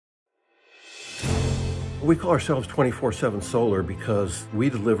We call ourselves 247 Solar because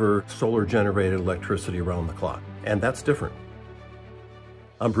we deliver solar-generated electricity around the clock, and that's different.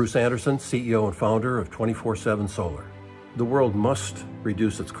 I'm Bruce Anderson, CEO and founder of 247 Solar. The world must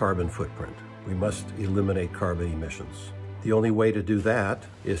reduce its carbon footprint. We must eliminate carbon emissions. The only way to do that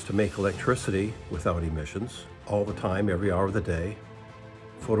is to make electricity without emissions all the time, every hour of the day.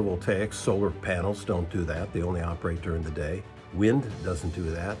 Photovoltaics, solar panels don't do that. They only operate during the day. Wind doesn't do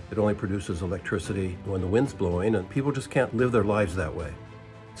that. It only produces electricity when the wind's blowing, and people just can't live their lives that way.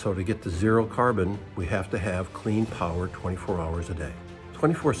 So to get to zero carbon, we have to have clean power 24 hours a day.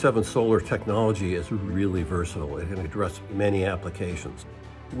 247 Solar technology is really versatile. It can address many applications.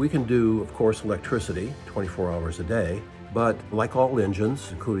 We can do, of course, electricity 24 hours a day, but like all engines,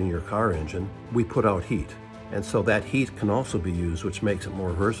 including your car engine, we put out heat. And so that heat can also be used, which makes it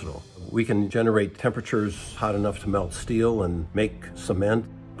more versatile. We can generate temperatures hot enough to melt steel and make cement.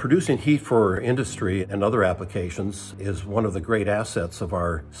 Producing heat for industry and other applications is one of the great assets of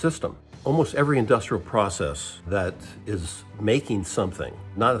our system. Almost every industrial process that is making something,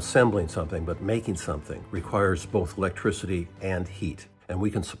 not assembling something, but making something, requires both electricity and heat, and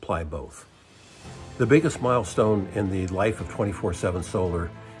we can supply both. The biggest milestone in the life of 247 Solar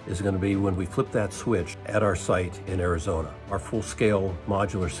is going to be when we flip that switch at our site in Arizona. Our full-scale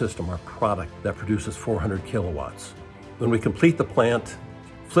modular system, our product that produces 400 kilowatts. When we complete the plant,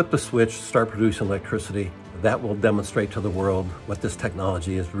 flip the switch, start producing electricity, that will demonstrate to the world what this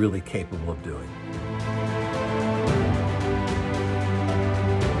technology is really capable of doing.